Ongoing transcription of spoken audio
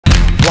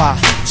Why?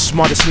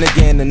 Smartest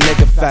nigga in the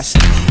nigga fest.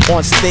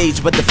 On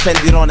stage but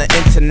defended on the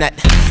internet.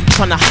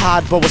 Tryna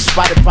hide but was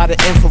spotted by the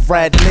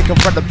infrared. Nigga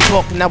read a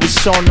book, now he's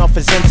showing off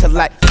his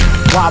intellect.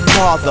 Why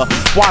bother?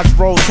 Watch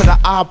roll to the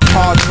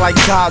iPods like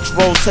God's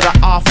roll to the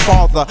Our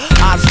Father.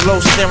 Eyes low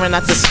staring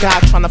at the sky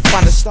trying to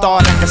find a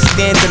star that can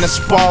stand in a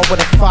spar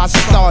with a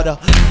 5-starter.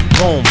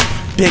 Boom.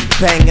 Big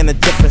bang in a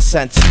different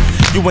sense.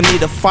 You would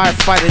need a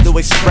firefighter to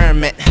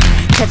experiment.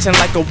 Catching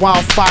like a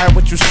wildfire,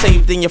 what you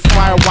saved in your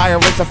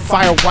firewire is a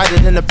fire whiter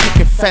than a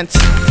picket fence.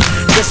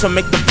 This'll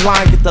make the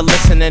blind get the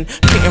listening.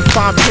 Painting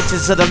fine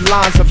pictures of the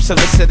lines I'm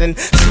soliciting.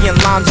 Seeing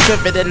lines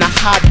vivid in a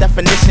high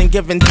definition.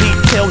 Giving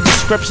detailed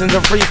descriptions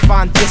of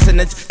refined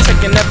dissonance.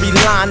 Taking every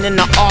line in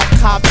the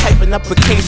archive, typing up a case